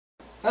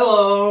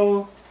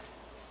Hello!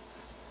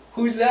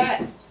 Who's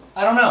that?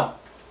 I don't know,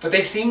 but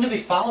they seem to be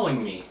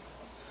following me.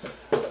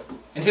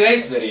 In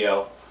today's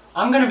video,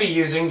 I'm going to be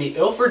using the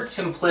Ilford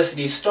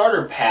Simplicity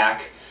Starter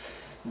Pack.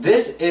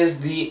 This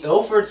is the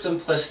Ilford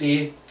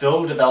Simplicity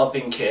Film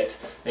Developing Kit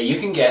that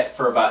you can get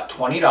for about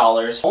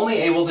 $20,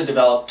 only able to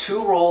develop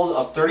 2 rolls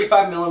of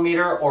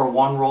 35mm or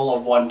 1 roll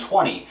of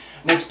 120,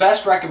 and it's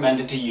best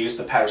recommended to use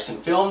the Patterson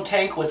film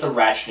tank with the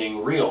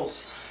ratcheting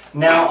reels.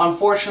 Now,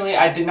 unfortunately,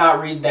 I did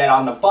not read that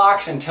on the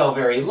box until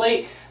very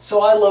late,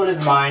 so I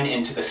loaded mine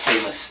into the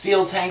stainless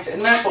steel tanks,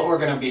 and that's what we're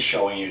going to be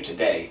showing you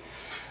today.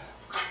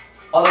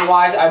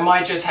 Otherwise, I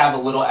might just have a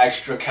little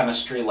extra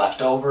chemistry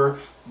left over,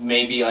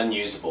 maybe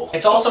unusable.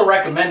 It's also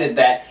recommended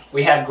that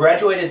we have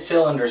graduated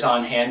cylinders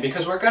on hand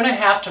because we're going to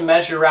have to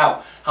measure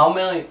out how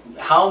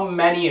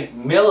many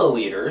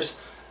milliliters,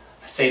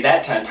 say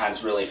that 10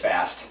 times really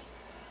fast,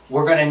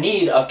 we're going to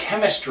need of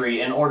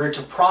chemistry in order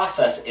to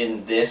process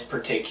in this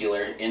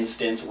particular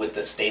instance with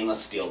the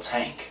stainless steel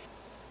tank.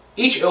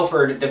 Each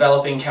Ilford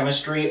developing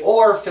chemistry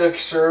or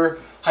fixer,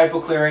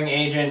 hypoclearing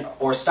agent,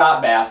 or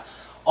stop bath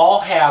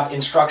all have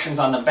instructions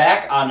on the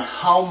back on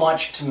how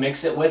much to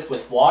mix it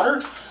with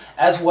water,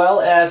 as well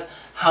as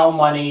how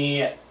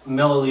many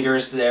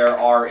milliliters there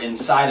are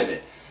inside of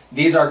it.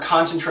 These are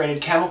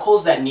concentrated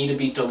chemicals that need to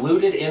be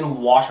diluted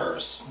in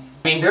waters.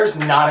 I mean, there's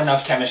not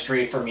enough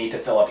chemistry for me to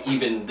fill up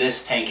even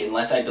this tank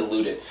unless I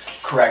dilute it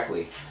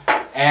correctly.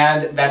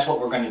 And that's what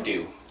we're going to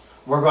do.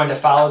 We're going to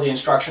follow the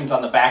instructions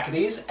on the back of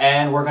these,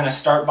 and we're going to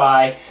start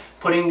by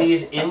putting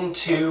these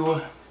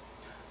into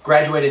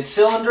graduated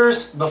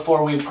cylinders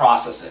before we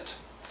process it.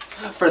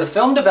 For the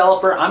film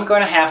developer, I'm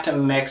going to have to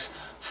mix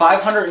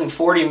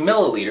 540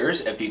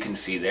 milliliters, if you can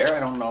see there, I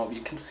don't know if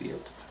you can see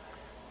it,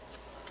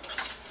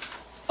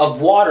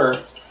 of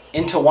water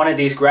into one of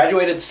these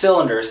graduated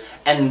cylinders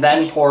and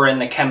then pour in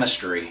the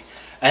chemistry.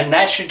 And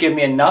that should give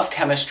me enough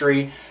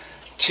chemistry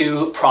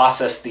to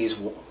process these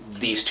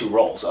 2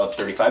 rolls of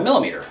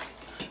 35mm.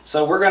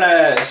 So we're going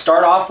to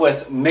start off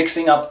with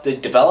mixing up the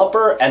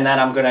developer, and then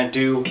I'm going to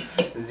do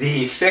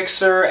the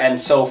fixer and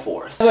so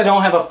forth. Because I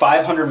don't have a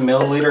 500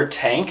 milliliter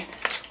tank,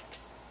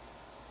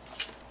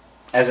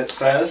 as it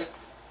says,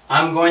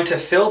 I'm going to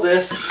fill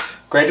this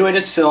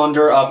graduated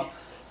cylinder up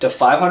to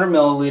 500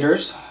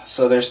 milliliters.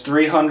 So there's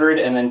 300,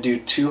 and then do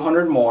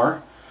 200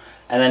 more,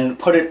 and then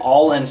put it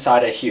all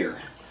inside of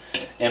here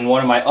in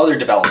one of my other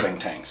developing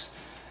tanks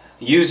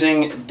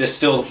using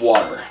distilled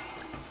water.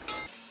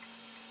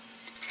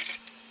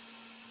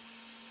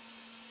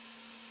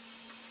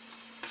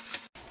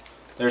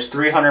 There's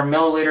 300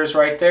 milliliters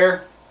right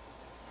there.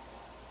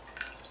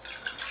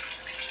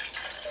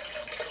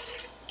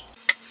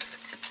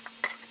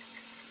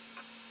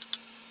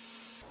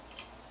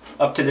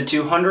 Up to the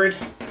 200.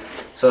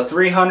 So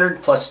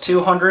 300 plus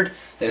 200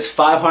 is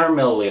 500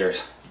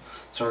 milliliters.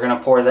 So we're going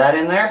to pour that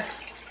in there.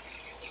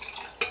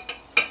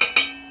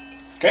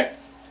 Okay.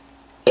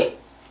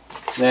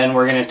 Then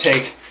we're going to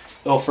take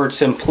Ilford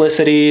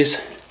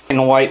Simplicity's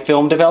in white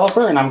film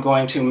developer, and I'm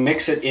going to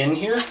mix it in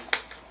here.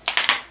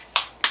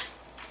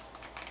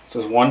 This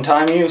is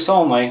one-time use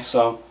only,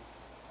 so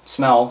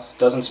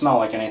doesn't smell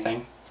like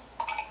anything.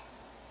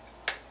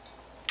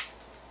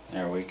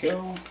 There we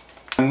go.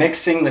 I'm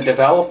mixing the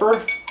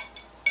developer.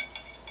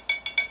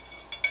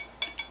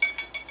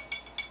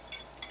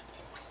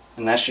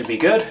 And that should be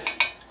good.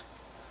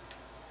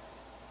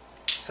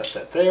 Set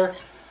that there.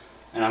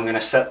 And I'm going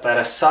to set that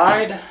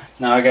aside.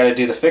 Now I got to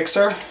do the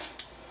fixer.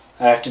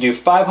 I have to do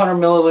 500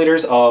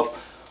 milliliters of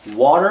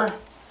water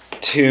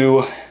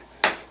to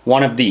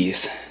one of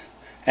these.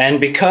 And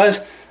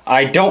because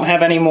I don't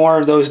have any more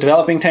of those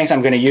developing tanks,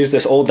 I'm going to use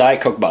this old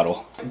Diet Coke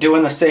bottle.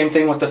 Doing the same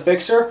thing with the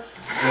fixer.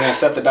 I'm going to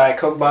set the Diet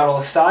Coke bottle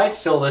aside,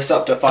 fill this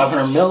up to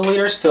 500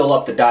 milliliters, fill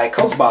up the Diet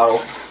Coke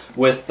bottle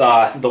with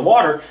the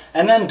water,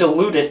 and then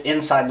dilute it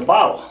inside the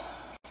bottle.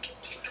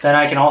 Then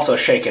I can also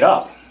shake it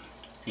up.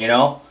 You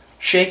know,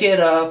 shake it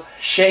up,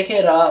 shake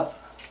it up.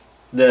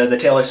 The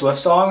Taylor Swift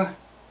song.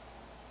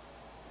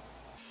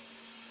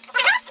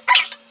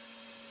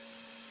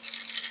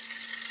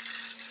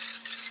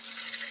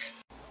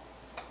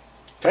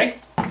 Okay.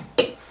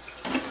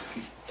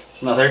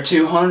 Another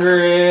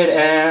 200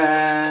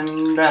 and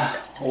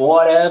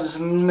whatevs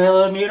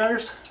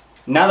millimeters.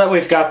 Now that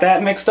we've got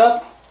that mixed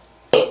up,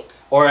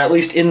 or at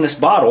least in this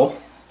bottle,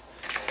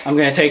 I'm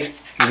going to take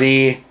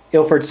the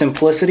Ilford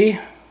Simplicity,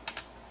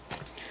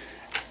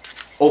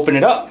 open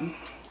it up.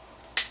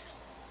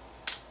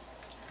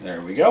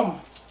 There we go.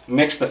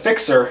 Mix the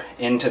fixer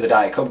into the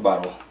Diet Coke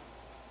bottle.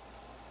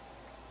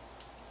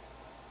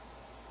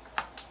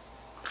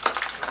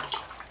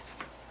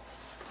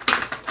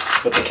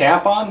 Put the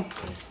cap on.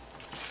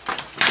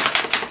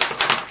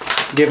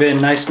 Give it a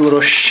nice little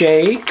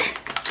shake.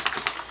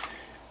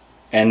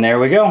 And there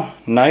we go.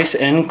 Nice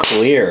and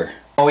clear.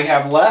 All we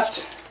have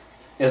left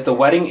is the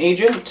wetting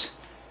agent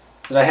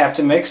that I have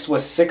to mix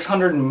with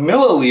 600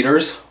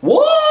 milliliters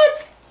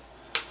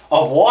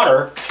of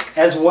water,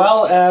 as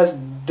well as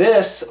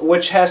this,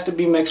 which has to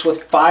be mixed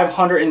with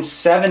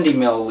 570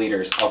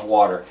 milliliters of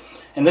water.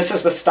 And this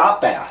is the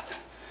stop bath.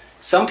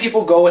 Some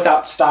people go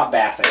without stop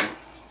bathing,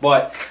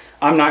 but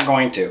I'm not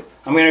going to.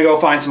 I'm going to go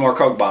find some more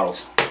Coke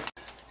bottles.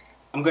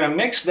 I'm going to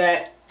mix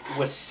that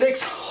with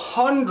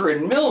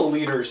 600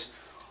 milliliters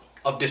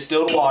of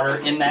distilled water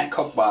in that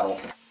Coke bottle.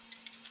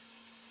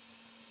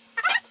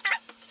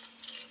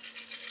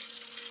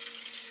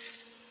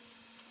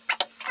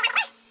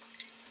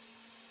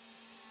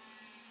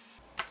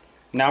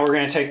 Now we're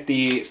going to take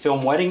the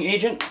film wetting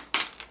agent,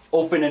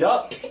 open it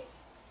up,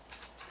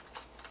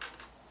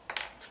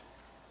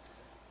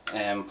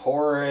 and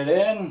pour it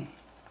in.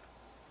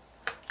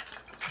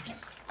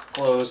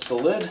 Close the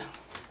lid.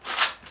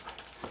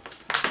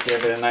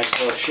 Give it a nice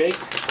little shake.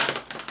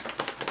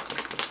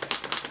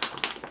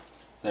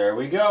 There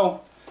we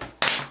go.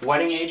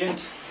 Wetting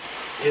agent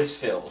is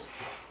filled.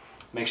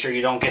 Make sure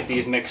you don't get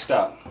these mixed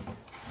up.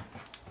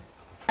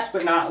 Last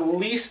but not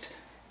least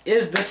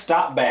is the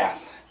stop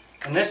bath.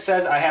 And this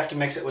says I have to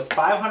mix it with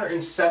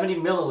 570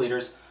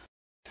 milliliters.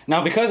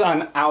 Now because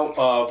I'm out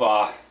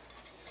of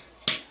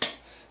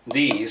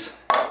these,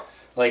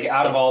 like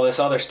out of all this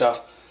other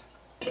stuff,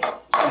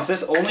 since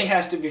this only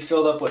has to be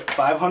filled up with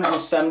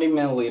 570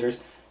 milliliters,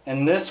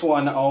 and this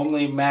one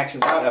only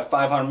maxes out at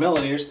 500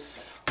 milliliters,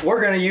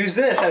 we're going to use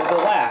this as the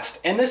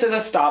last. And this is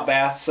a stop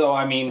bath, so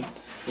I mean,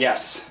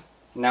 yes.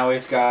 Now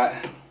we've got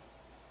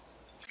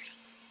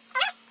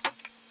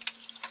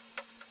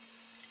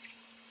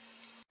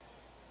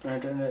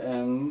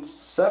and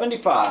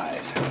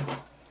 75.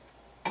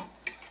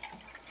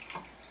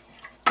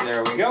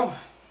 There we go.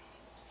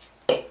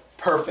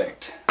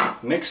 Perfect.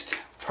 Mixed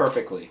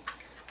perfectly.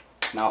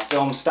 Now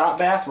film stop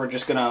bath, we're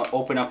just going to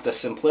open up the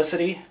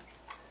Simplicity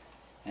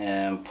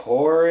and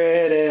pour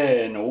it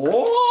in.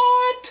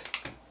 What?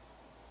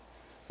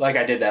 Like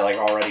I did that like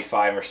already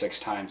 5 or 6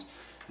 times.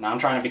 Now I'm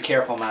trying to be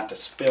careful not to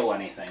spill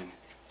anything.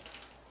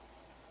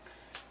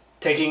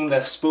 Taking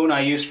the spoon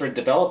I used for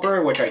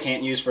developer, which I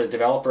can't use for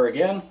developer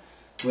again,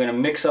 I'm going to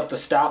mix up the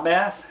stop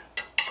bath.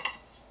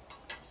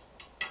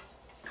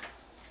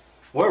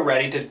 We're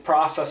ready to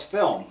process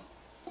film.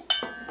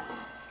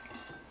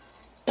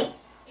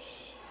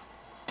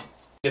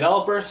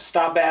 Developer,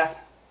 stop bath,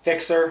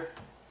 fixer,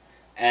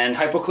 and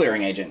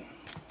hypoclearing agent.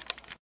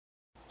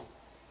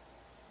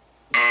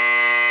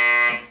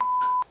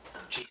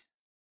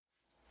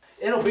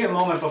 It'll be a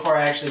moment before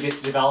I actually get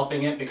to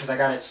developing it because I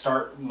gotta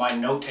start my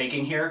note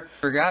taking here.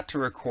 Forgot to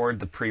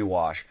record the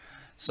pre-wash.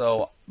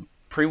 So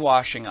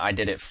pre-washing, I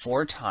did it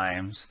 4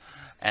 times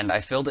and I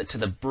filled it to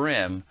the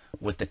brim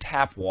with the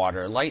tap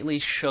water, lightly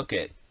shook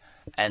it,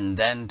 and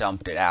then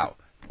dumped it out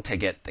to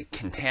get the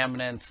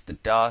contaminants, the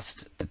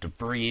dust, the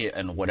debris,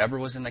 and whatever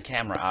was in the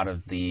camera out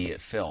of the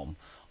film.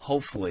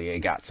 Hopefully I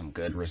got some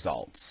good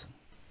results.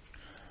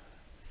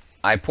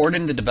 I poured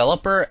into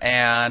developer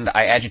and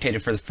I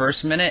agitated for the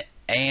first minute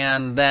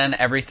and then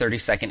every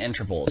 30-second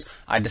intervals.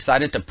 I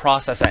decided to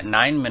process at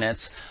 9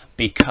 minutes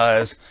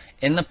because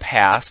in the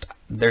past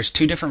there's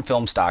 2 different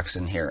film stocks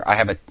in here. I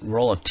have a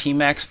roll of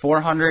T-Max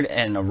 400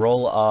 and a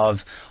roll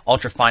of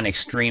Ultrafine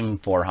Extreme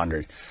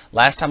 400.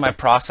 Last time I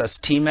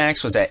processed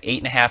T-Max was at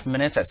 8.5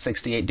 minutes at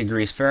 68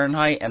 degrees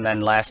Fahrenheit, and then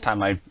last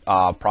time I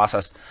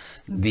processed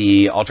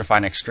the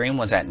Ultrafine Extreme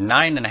was at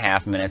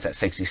 9.5 minutes at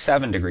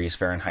 67 degrees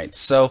Fahrenheit.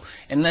 So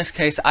in this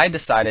case I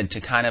decided to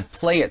kind of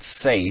play it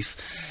safe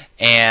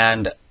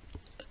and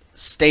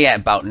stay at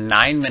about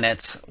 9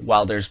 minutes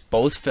while there's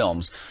both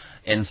films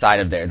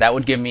inside of there. That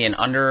would give me an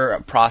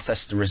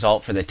under-processed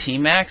result for the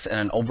T-Max and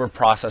an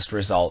over-processed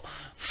result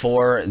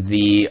for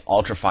the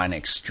Ultrafine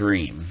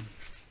Extreme.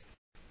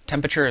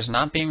 Temperature is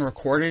not being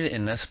recorded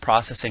in this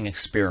processing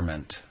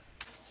experiment.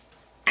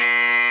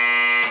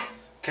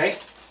 Okay,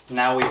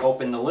 now we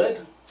open the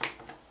lid.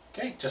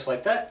 Okay, just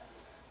like that.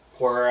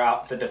 Pour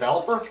out the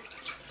developer.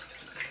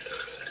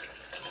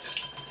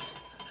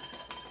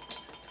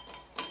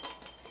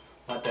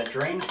 Let that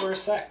drain for a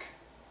sec.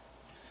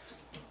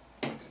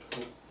 There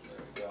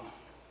we go.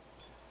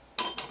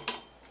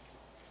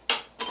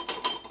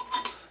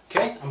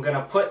 Okay, I'm going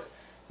to put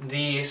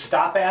the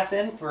stop bath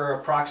in for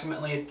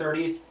approximately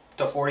 30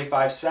 to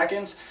 45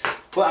 seconds,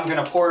 but I'm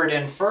going to pour it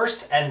in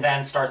first and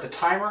then start the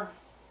timer.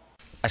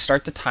 I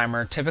start the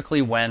timer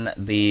typically when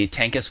the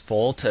tank is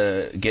full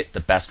to get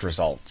the best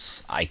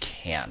results I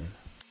can.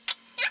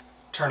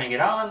 Turning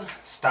it on,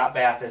 stop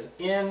bath is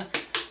in,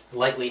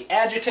 lightly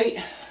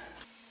agitate.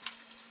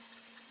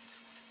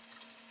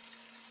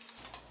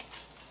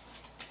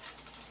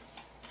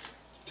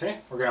 Okay,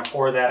 we're going to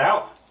pour that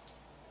out.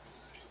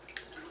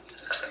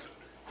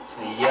 It's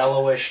a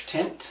yellowish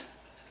tint.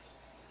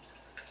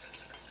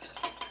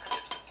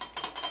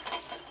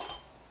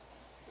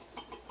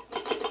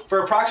 For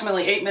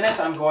approximately 8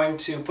 minutes, I'm going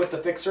to put the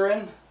fixer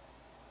in.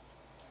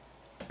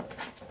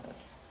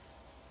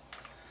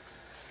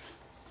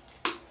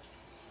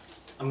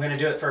 I'm going to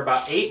do it for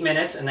about 8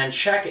 minutes and then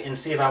check it and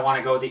see if I want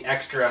to go the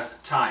extra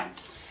time.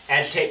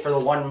 Agitate for the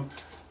 1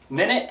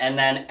 minute and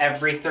then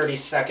every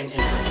 30-second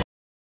interval.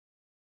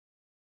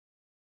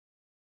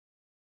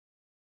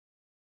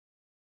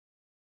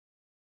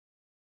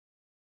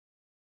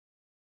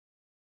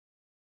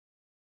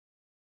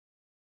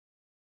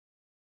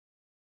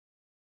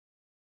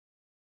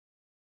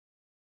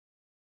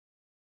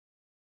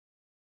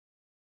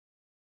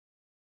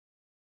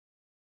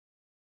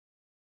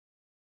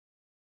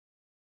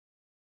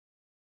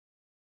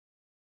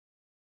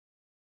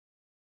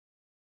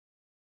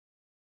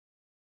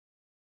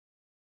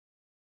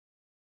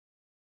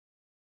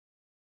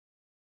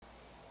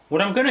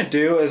 What I'm going to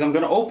do is I'm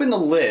going to open the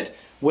lid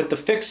with the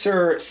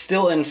fixer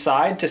still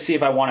inside to see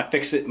if I want to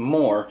fix it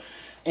more.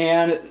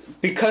 And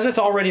because it's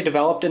already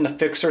developed and the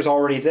fixer's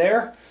already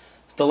there,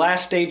 the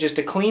last stage is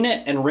to clean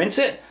it and rinse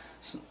it.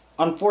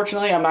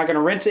 Unfortunately, I'm not going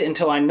to rinse it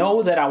until I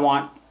know that I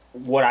want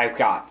what I've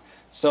got.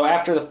 So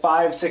after the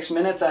 5-6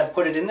 minutes I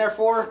put it in there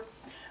for,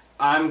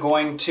 I'm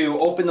going to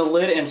open the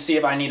lid and see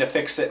if I need to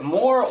fix it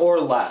more or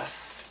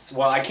less.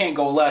 Well, I can't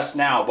go less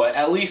now, but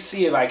at least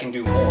see if I can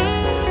do more.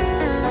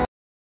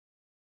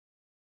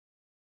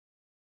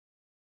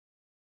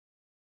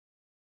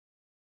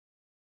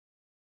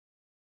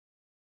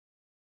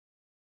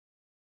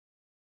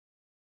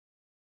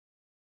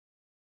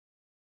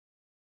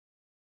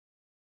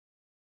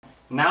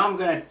 Now I'm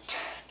going to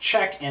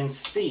check and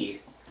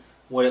see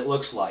what it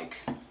looks like.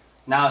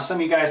 Now some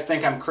of you guys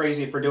think I'm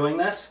crazy for doing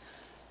this,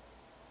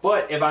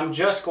 but if I'm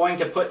just going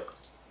to put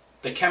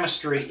the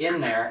chemistry in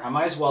there, I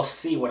might as well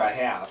see what I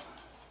have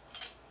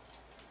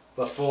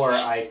before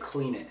I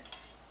clean it.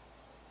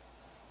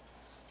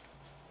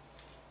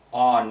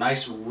 Oh,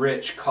 nice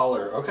rich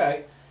color.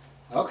 Okay,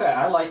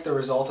 I like the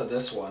result of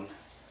this one.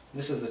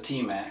 This is the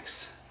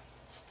T-Max.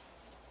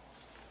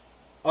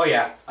 Oh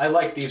yeah, I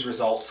like these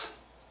results.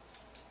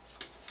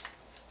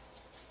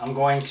 I'm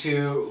going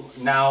to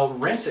now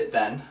rinse it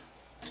then.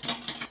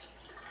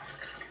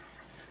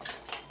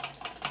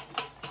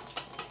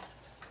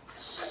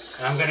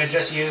 And I'm going to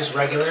just use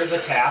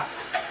the tap.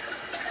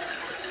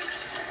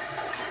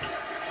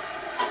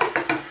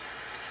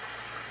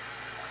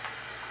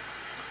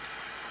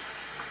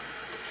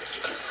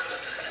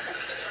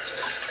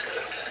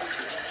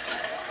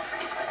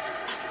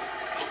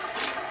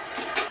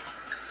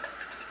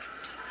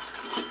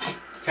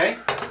 Okay.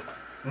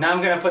 Now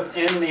I'm going to put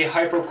in the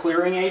hypo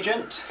clearing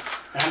agent,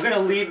 and I'm going to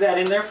leave that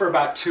in there for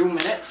about 2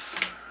 minutes,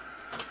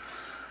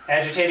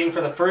 agitating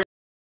for the first.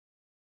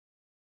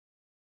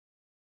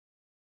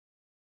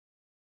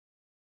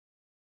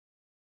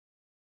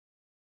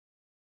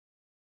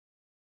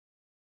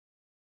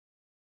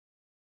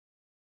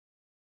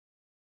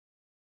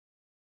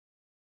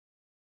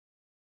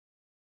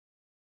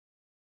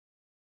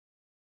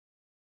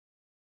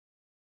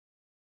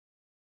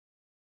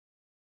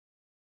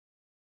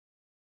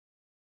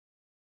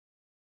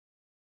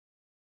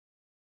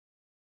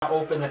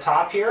 Open the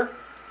top here,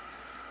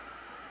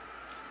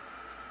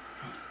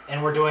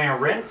 and we're doing a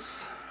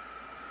rinse.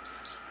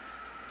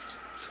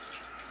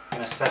 I'm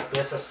going to set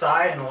this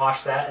aside and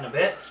wash that in a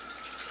bit.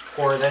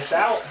 Pour this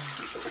out,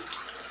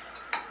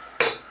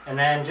 and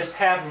then just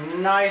have a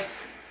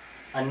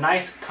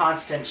nice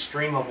constant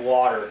stream of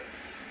water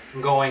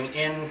going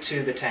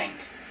into the tank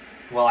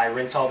while I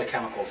rinse all the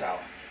chemicals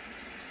out.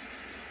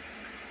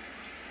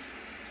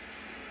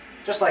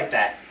 Just like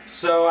that.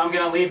 So I'm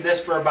going to leave this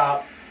for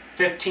about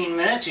 15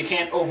 minutes. You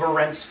can't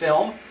over-rinse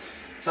film.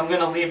 So I'm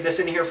going to leave this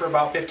in here for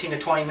about 15 to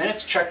 20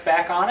 minutes, check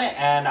back on it,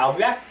 and I'll be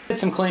back. Did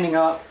some cleaning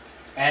up,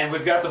 and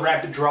we've got the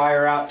rapid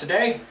dryer out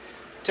today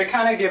to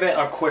kind of give it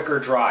a quicker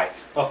dry.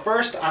 But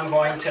first I'm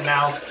going to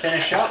now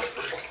finish up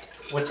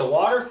with the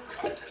water.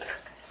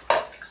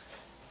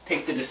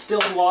 Take the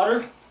distilled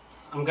water.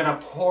 I'm going to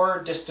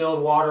pour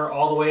distilled water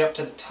all the way up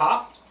to the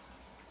top.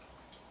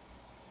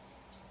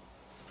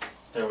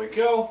 There we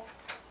go.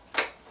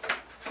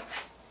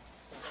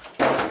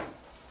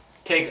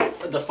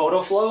 Take the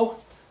photo flow,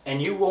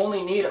 and you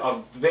only need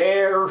a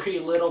very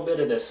little bit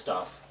of this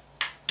stuff,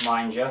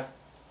 mind you.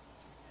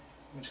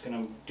 I'm just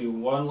going to do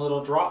one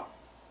little drop.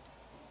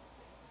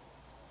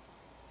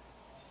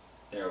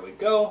 There we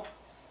go.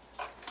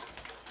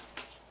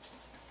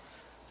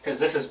 Because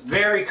this is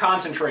very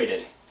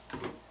concentrated.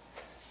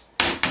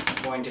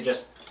 I'm going to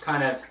just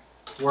kind of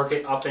work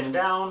it up and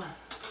down,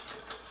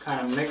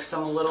 kind of mix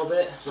them a little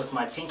bit with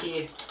my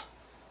pinky.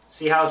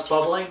 See how it's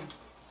bubbling?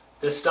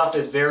 This stuff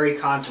is very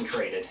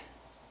concentrated.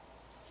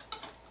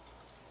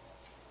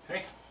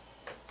 Okay.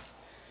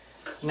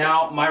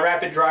 Now my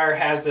rapid dryer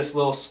has this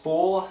little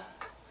spool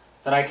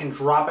that I can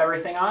drop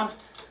everything on.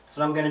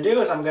 So what I'm going to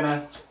do is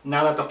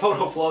now that the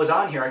photo flow is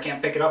on here, I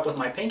can't pick it up with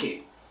my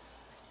pinky.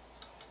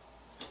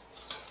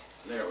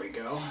 There we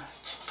go.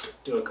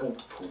 Do a oh,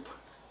 poop.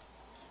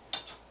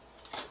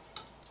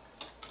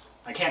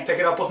 I can't pick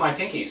it up with my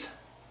pinkies.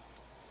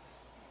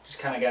 Just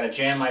kind of got to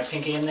jam my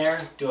pinky in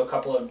there, do a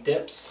couple of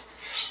dips.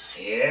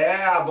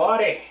 Yeah,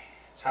 buddy.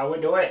 That's how we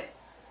do it.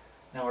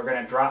 Now we're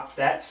going to drop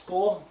that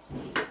spool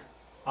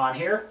on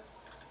here.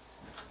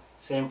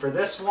 Same for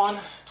this one.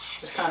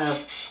 Just kind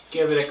of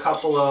give it a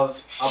couple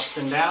of ups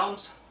and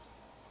downs.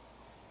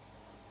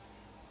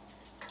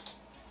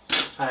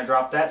 Kind of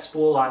drop that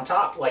spool on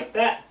top like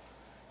that.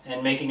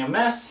 And making a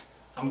mess,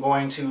 I'm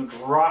going to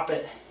drop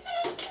it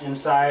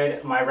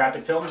inside my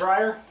rapid film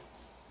dryer.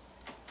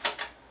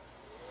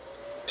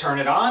 Turn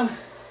it on.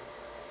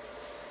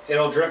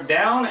 It'll drip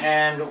down,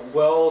 and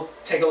we'll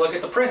take a look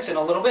at the prints in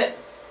a little bit.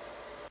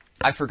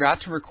 I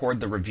forgot to record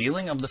the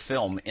revealing of the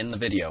film in the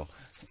video.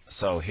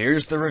 So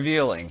here's the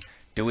revealing.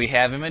 Do we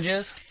have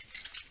images?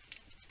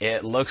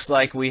 It looks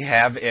like we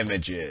have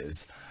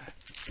images.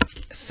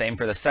 Same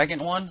for the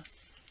second one.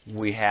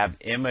 We have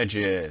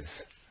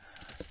images.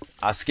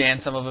 I'll scan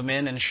some of them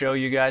in and show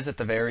you guys at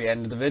the very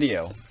end of the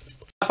video.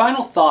 My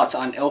final thoughts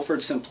on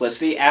Ilford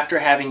Simplicity after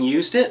having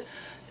used it,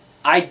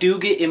 I do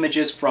get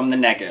images from the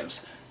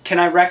negatives. Can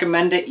I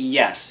recommend it?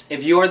 Yes.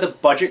 If you're the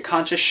budget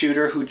conscious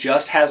shooter who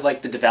just has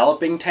like the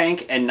developing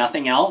tank and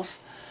nothing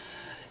else,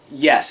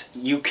 yes,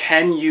 you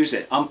can use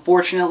it.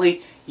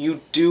 Unfortunately,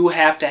 you do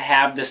have to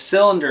have the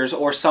cylinders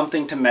or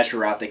something to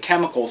measure out the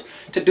chemicals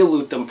to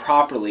dilute them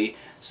properly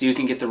so you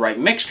can get the right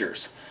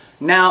mixtures.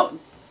 Now,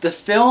 the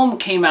film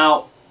came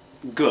out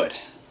good.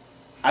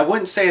 I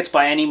wouldn't say it's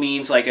by any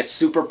means like a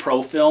super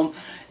pro film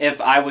if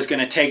I was going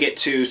to take it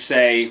to,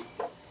 say,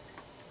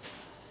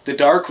 the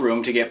dark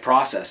room to get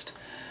processed.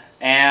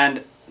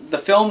 And the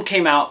film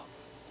came out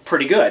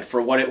pretty good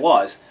for what it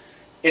was.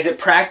 Is it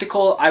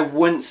practical? I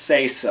wouldn't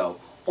say so.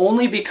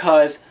 Only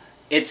because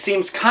it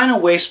seems kind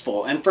of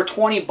wasteful. And for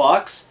 20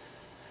 bucks,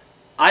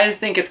 I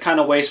think it's kind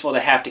of wasteful to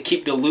have to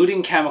keep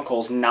diluting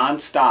chemicals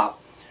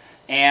non-stop.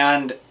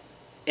 And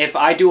if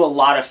I do a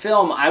lot of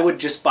film, I would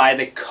just buy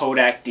the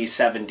Kodak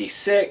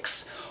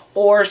D7D6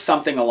 or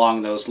something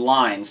along those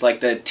lines,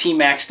 like the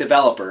T-Max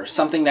developer,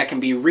 something that can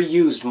be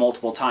reused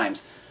multiple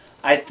times.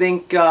 I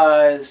think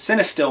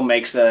Cinestill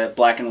makes a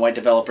black and white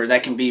developer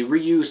that can be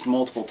reused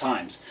multiple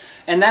times.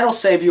 And that'll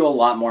save you a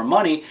lot more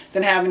money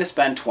than having to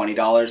spend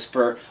 $20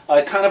 for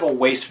a kind of a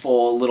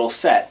wasteful little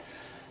set.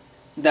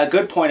 The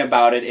good point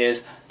about it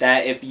is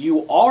that if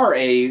you are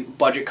a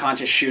budget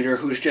conscious shooter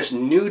who's just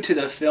new to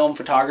the film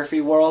photography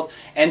world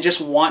and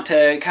just want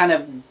to kind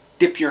of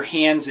dip your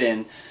hands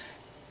in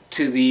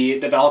to the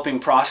developing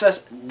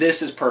process,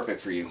 this is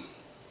perfect for you.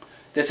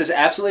 This is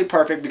absolutely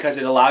perfect because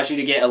it allows you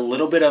to get a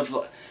little bit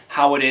of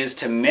how it is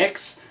to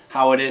mix,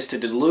 how it is to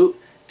dilute,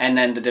 and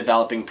then the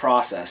developing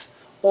process.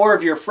 Or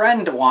if your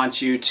friend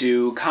wants you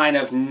to kind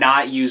of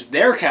not use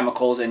their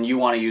chemicals and you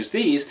want to use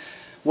these,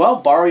 well,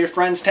 borrow your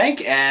friend's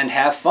tank and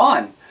have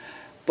fun.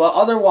 But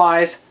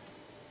otherwise,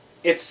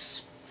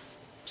 it's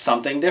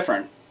something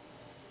different.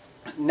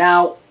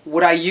 Now,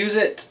 would I use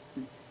it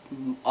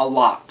a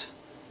lot?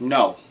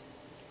 No,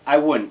 I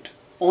wouldn't.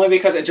 Only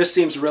because it just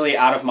seems really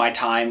out of my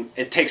time.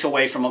 It takes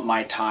away from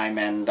my time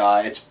and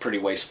it's pretty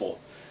wasteful.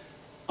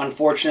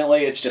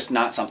 Unfortunately, it's just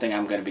not something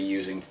I'm going to be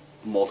using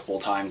multiple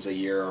times a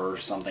year or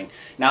something.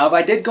 Now, if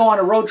I did go on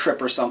a road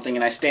trip or something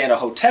and I stay at a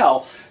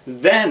hotel,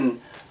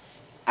 then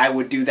I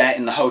would do that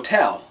in the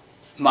hotel.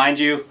 Mind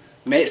you,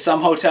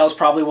 some hotels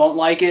probably won't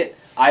like it.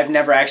 I've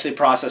never actually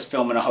processed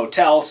film in a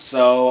hotel,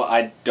 so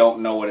I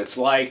don't know what it's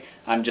like.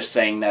 I'm just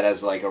saying that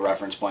as like a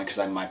reference point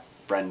because my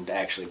friend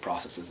actually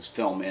processes his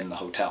film in the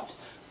hotel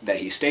that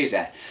he stays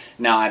at.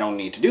 Now, I don't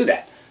need to do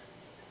that.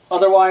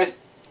 Otherwise,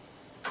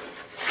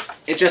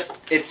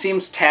 it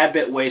seems a tad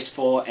bit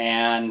wasteful,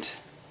 and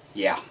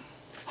yeah.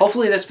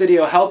 Hopefully this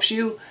video helps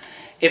you.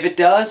 If it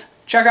does,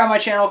 check out my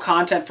channel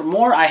content for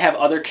more. I have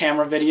other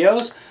camera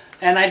videos,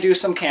 and I do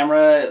some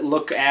camera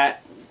look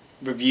at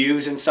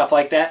reviews and stuff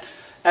like that,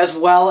 as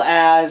well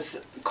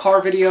as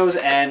car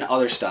videos and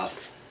other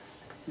stuff.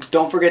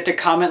 Don't forget to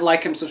comment,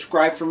 like, and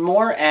subscribe for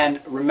more,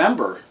 and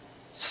remember,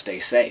 stay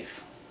safe.